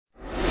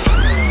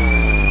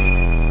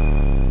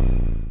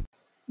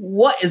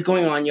What is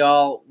going on,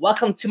 y'all?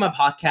 Welcome to my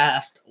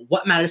podcast,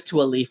 What Matters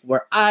to a Leaf,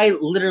 where I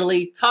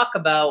literally talk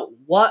about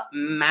what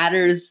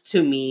matters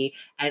to me.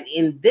 And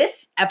in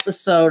this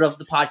episode of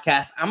the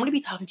podcast, I'm going to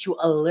be talking to you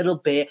a little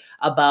bit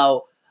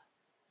about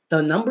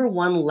the number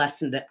one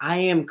lesson that I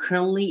am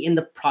currently in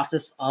the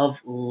process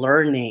of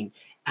learning.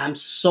 I'm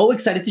so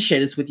excited to share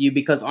this with you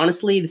because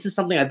honestly, this is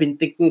something I've been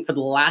thinking for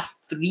the last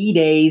 3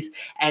 days,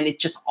 and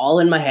it's just all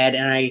in my head,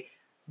 and I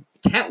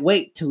can't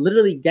wait to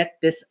literally get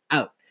this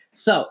out.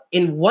 So,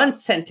 in one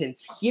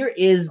sentence, here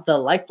is the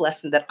life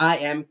lesson that I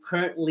am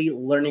currently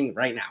learning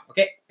right now.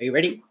 Okay, are you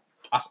ready?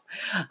 Awesome.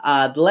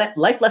 The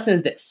life lesson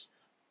is this: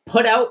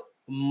 put out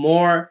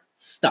more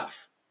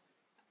stuff.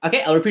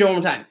 Okay, I'll repeat it one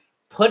more time.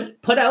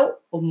 Put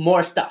out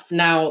more stuff.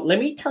 Now, let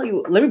me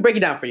break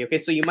it down for you. Okay,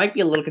 so you might be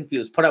a little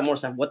confused. Put out more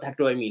stuff. What the heck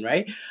do I mean,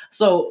 right?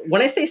 So,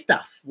 when I say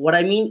stuff, what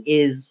I mean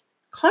is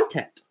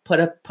content. Put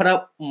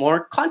out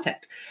more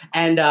content,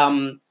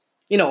 and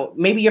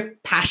maybe you're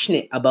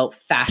passionate about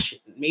fashion.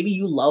 Maybe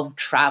you love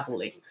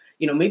traveling.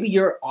 Maybe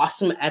you're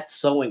awesome at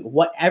sewing.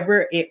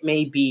 Whatever it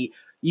may be,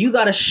 you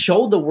got to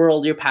show the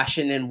world your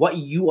passion and what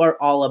you are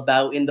all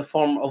about in the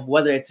form of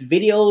whether it's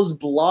videos,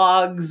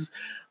 blogs,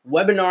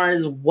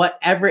 webinars,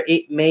 whatever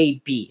it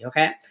may be,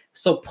 okay?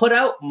 So put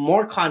out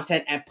more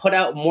content and put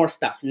out more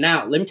stuff.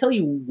 Now, let me tell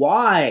you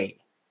why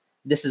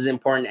this is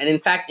important. And in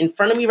fact, in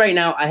front of me right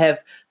now, I have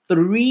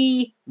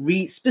three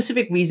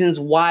specific reasons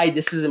why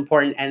this is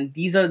important, and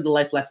these are the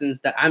life lessons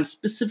that I'm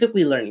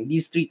specifically learning,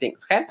 these three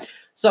things, okay?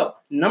 So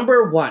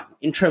number one,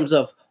 in terms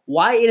of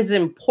why it is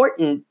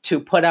important to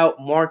put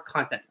out more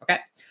content, okay?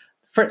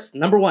 First,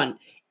 number one,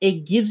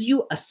 it gives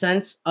you a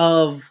sense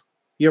of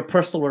your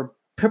personal,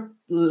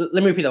 let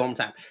me repeat that one more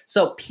time.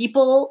 So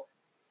people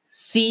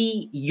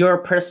see your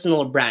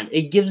personal brand.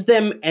 It gives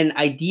them an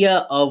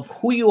idea of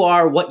who you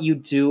are, what you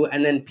do,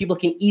 and then people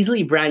can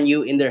easily brand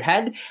you in their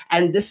head.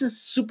 And this is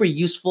super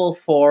useful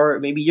for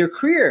maybe your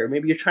career.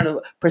 Maybe you're trying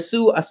to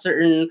pursue a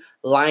certain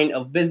line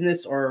of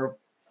business or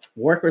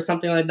work or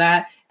something like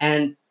that.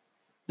 And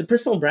the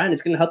personal brand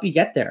is going to help you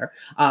get there.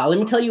 Let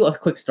me tell you a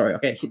quick story.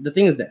 Okay, the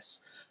thing is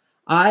this.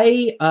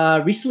 I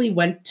recently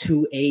went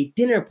to a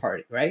dinner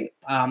party, right?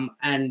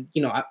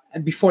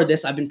 Before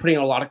this, I've been putting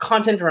a lot of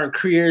content around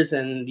careers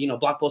and,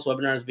 blog posts,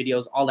 webinars,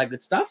 videos, all that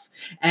good stuff.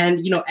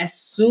 And, as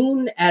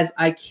soon as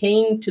I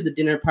came to the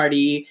dinner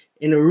party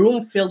in a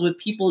room filled with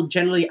people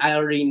generally I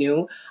already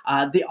knew,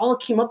 they all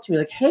came up to me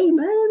like, "Hey,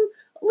 man,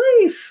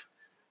 Leif,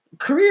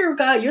 career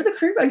guy, you're the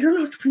career guy, you're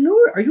an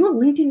entrepreneur, are you a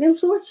LinkedIn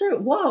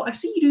influencer? Wow, I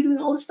see you doing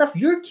all this stuff,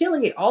 you're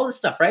killing it," all this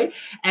stuff, right?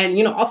 And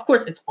of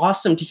course it's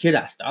awesome to hear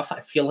that stuff.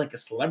 I feel like a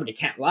celebrity,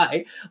 can't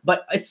lie.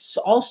 But it's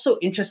also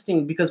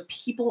interesting because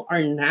people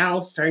are now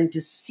starting to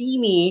see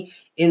me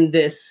in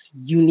this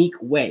unique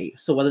way.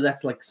 So whether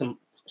that's like some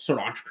sort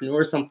of entrepreneur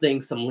or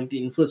something, some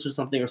LinkedIn influencer or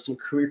something, or some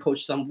career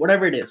coach, some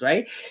whatever it is,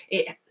 right?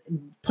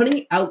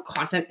 Putting out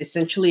content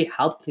essentially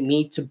helped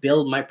me to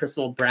build my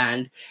personal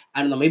brand.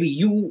 I don't know, maybe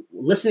you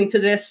listening to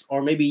this,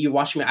 or maybe you're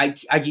watching my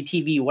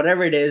IGTV,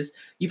 whatever it is,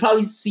 you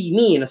probably see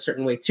me in a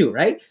certain way too,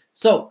 right?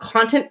 So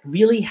content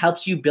really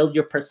helps you build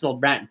your personal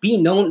brand. Be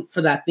known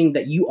for that thing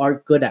that you are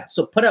good at.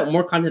 So put out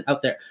more content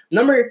out there.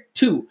 Number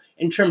two,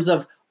 in terms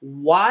of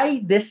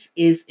why this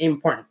is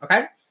important,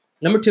 okay?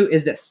 Number two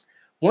is this.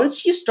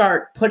 Once you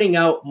start putting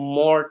out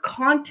more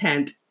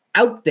content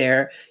out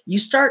there, you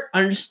start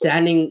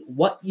understanding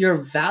what your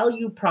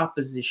value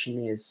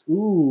proposition is.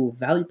 Ooh,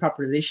 value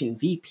proposition,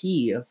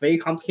 VP, a very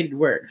complicated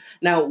word.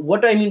 Now,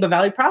 what do I mean by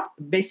value prop?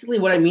 Basically,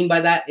 what I mean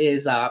by that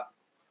is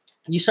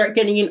you start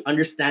getting an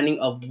understanding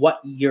of what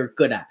you're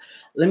good at.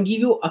 Let me give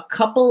you a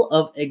couple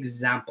of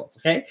examples,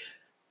 okay?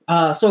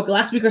 So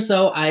last week or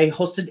so, I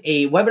hosted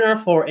a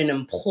webinar for an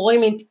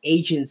employment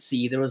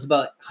agency. There was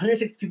about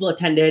 160 people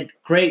attended.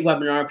 Great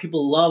webinar.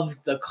 People loved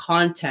the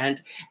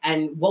content.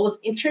 And what was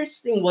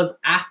interesting was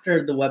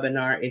after the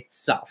webinar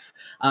itself.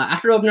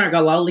 After the webinar, I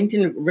got a lot of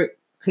LinkedIn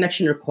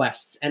connection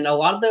requests, and a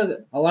lot of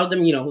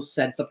them,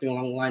 said something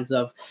along the lines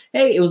of,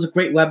 "Hey, it was a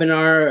great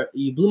webinar.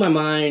 You blew my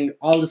mind.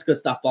 All this good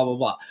stuff. Blah blah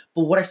blah."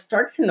 But what I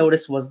started to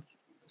notice was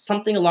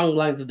something along the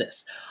lines of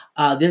this.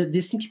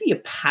 There seemed to be a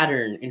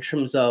pattern in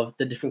terms of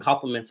the different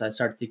compliments I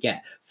started to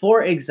get.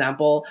 For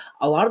example,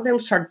 a lot of them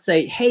started to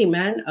say, "Hey,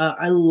 man,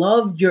 I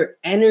loved your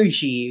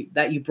energy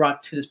that you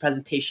brought to this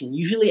presentation.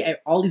 Usually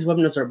all these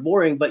webinars are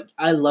boring, but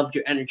I loved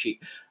your energy."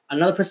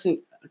 Another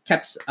person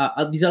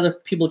these other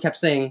people kept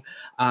saying,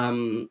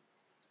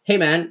 "Hey,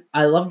 man,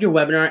 I loved your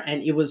webinar,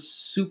 and it was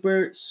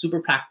super,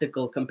 super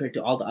practical compared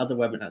to all the other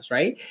webinars,"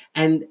 right?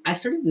 And I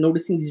started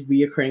noticing these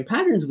reoccurring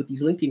patterns with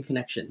these LinkedIn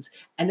connections.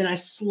 And then I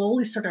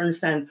slowly started to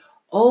understand,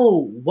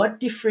 what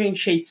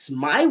differentiates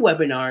my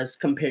webinars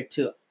compared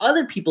to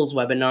other people's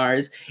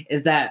webinars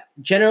is that,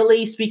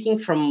 generally speaking,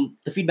 from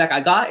the feedback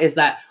I got, is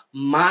that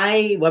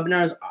my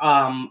webinars,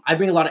 I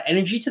bring a lot of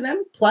energy to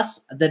them.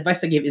 Plus, the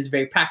advice I give is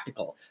very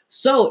practical.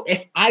 So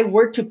if I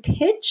were to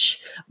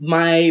pitch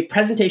my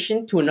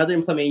presentation to another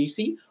employment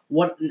agency,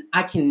 what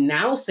I can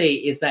now say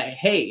is that,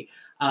 hey,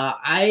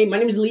 My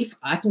name is Leaf.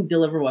 I can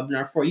deliver a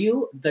webinar for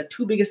you. The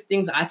two biggest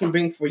things I can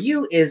bring for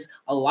you is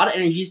a lot of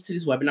energies to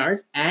these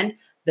webinars, and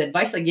the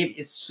advice I give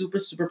is super,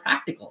 super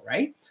practical,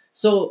 right?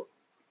 So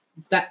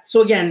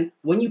again,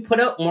 when you put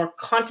out more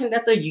content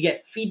out there, you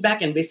get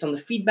feedback, and based on the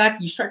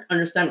feedback, you start to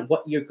understand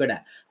what you're good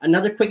at.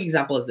 Another quick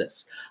example is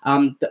this.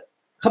 A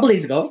couple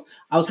days ago,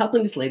 I was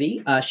helping this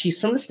lady.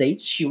 She's from the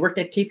States. She worked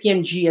at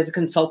KPMG as a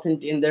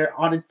consultant in their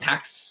audit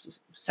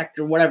tax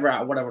sector,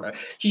 whatever.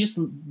 She's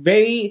just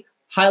very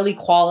highly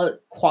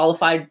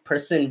qualified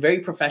person, very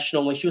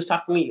professional. When she was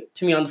talking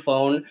to me on the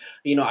phone,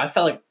 I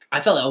felt like I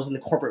was in the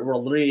corporate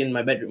world, literally in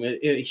my bedroom.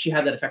 She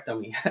had that effect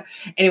on me.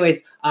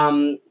 Anyways,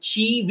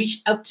 she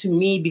reached out to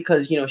me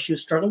because she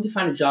was struggling to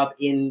find a job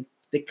in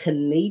the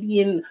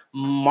Canadian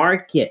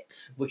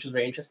market, which was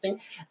very interesting.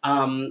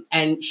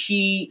 And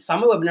she saw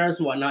my webinars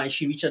and whatnot, and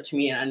she reached out to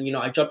me, and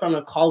I jumped on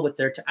a call with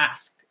her to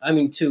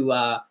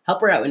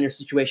help her out in her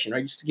situation,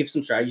 right? Just to give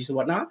some strategies and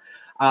whatnot.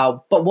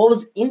 But what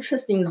was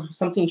interesting is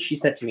something she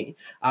said to me.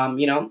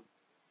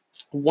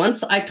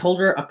 Once I told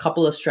her a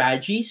couple of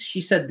strategies,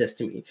 she said this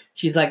to me.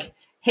 She's like,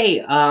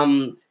 hey,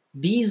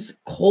 these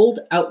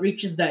cold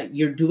outreaches that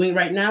you're doing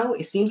right now,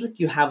 it seems like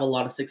you have a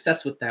lot of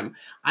success with them.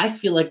 I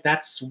feel like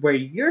that's where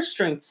your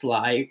strengths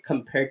lie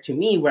compared to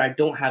me, where I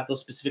don't have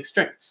those specific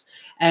strengths.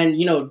 And,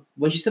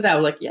 when she said that, I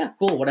was like, yeah,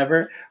 cool,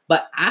 whatever.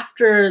 But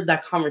after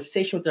that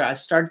conversation with her, I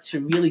started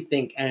to really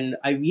think, and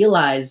I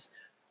realized,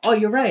 oh,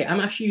 you're right.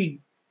 I'm actually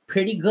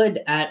pretty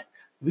good at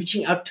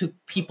reaching out to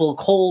people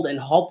cold and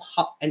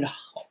hopping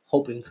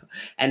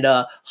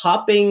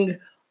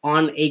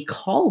on a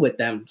call with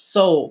them.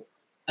 So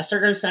I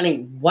started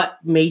understanding what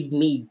made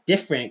me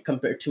different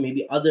compared to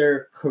maybe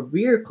other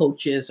career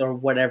coaches or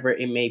whatever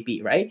it may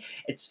be, right?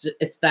 It's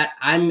that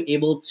I'm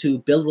able to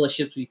build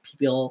relationships with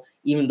people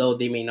even though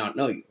they may not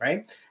know you,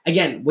 right?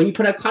 Again, when you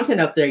put out content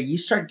out there, you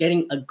start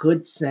getting a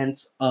good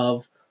sense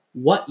of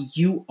what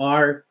you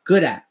are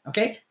good at,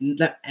 okay?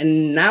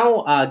 And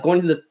now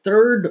going to the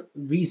third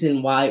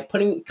reason why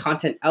putting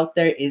content out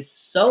there is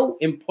so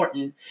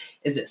important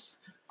is this.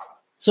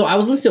 So I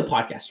was listening to a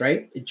podcast,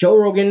 right? Joe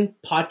Rogan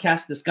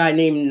podcast, this guy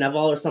named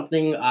Naval or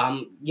something,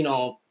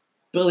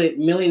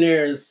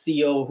 millionaire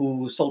CEO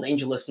who sold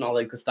AngelList and all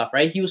that good stuff,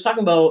 right? He was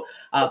talking about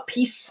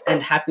peace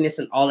and happiness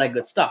and all that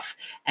good stuff.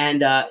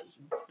 And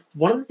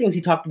one of the things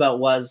he talked about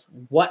was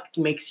what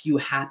makes you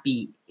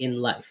happy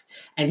in life.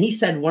 And he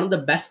said one of the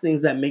best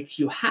things that makes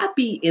you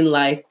happy in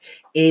life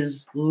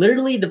is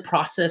literally the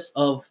process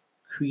of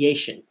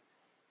creation.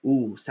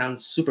 Ooh,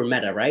 sounds super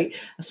meta, right?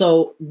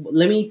 So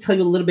let me tell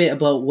you a little bit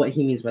about what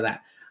he means by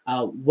that.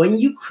 When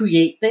you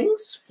create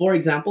things, for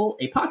example,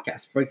 a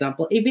podcast, for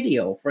example, a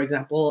video, for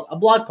example, a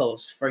blog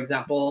post, for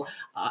example,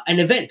 an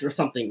event or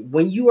something,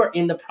 when you are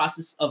in the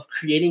process of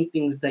creating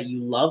things that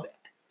you love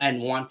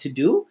and want to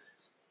do,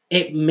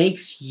 it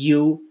makes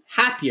you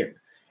happier.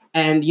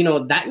 And,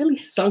 that really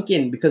sunk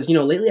in because,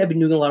 lately I've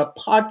been doing a lot of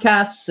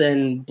podcasts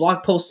and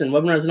blog posts and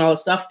webinars and all that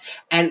stuff.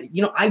 And,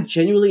 I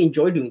genuinely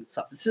enjoy doing this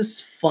stuff. This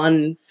is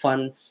fun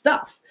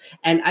stuff.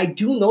 And I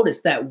do notice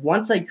that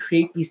once I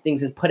create these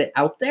things and put it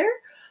out there,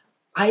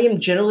 I am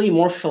generally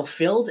more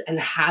fulfilled and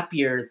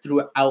happier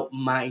throughout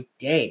my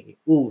day.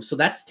 Ooh, so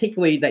that's a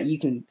takeaway that you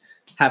can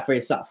have for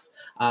yourself.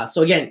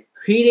 So again,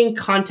 creating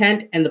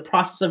content and the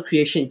process of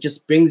creation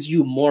just brings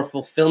you more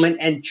fulfillment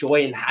and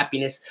joy and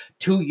happiness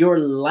to your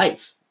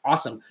life.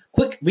 Awesome.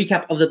 Quick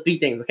recap of the three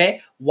things,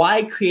 okay?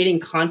 Why creating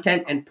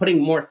content and putting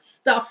more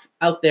stuff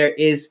out there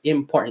is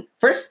important.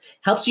 First,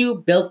 helps you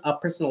build a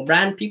personal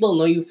brand. People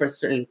know you for a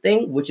certain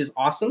thing, which is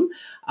awesome.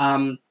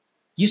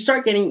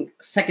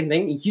 Second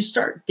thing, you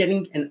start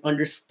getting an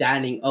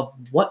understanding of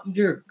what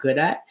you're good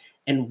at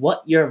and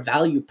what your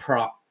value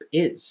prop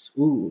is.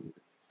 Ooh,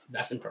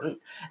 that's important.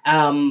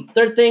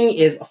 Third thing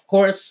is, of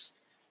course,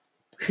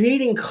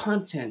 creating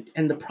content,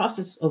 and the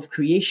process of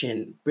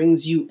creation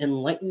brings you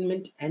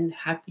enlightenment and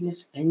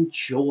happiness and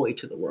joy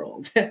to the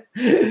world.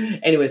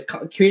 Anyways,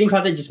 creating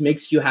content just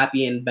makes you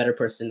happy and better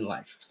person in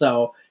life.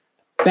 So,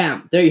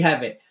 bam, there you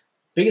have it.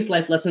 Biggest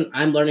life lesson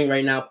I'm learning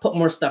right now. Put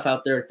more stuff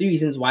out there. 3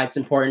 reasons why it's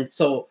important.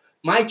 So,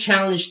 my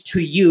challenge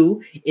to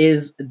you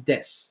is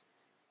this.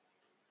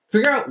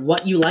 Figure out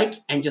what you like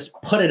and just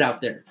put it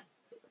out there.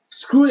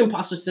 Screw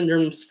imposter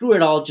syndrome, screw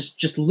it all.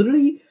 Just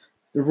literally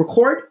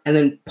record and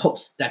then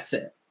post. That's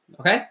it.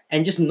 Okay?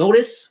 And just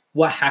notice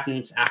what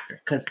happens after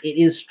because it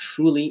is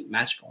truly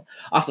magical.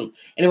 Awesome.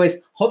 Anyways,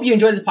 hope you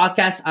enjoyed the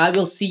podcast. I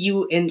will see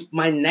you in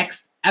my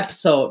next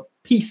episode.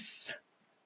 Peace.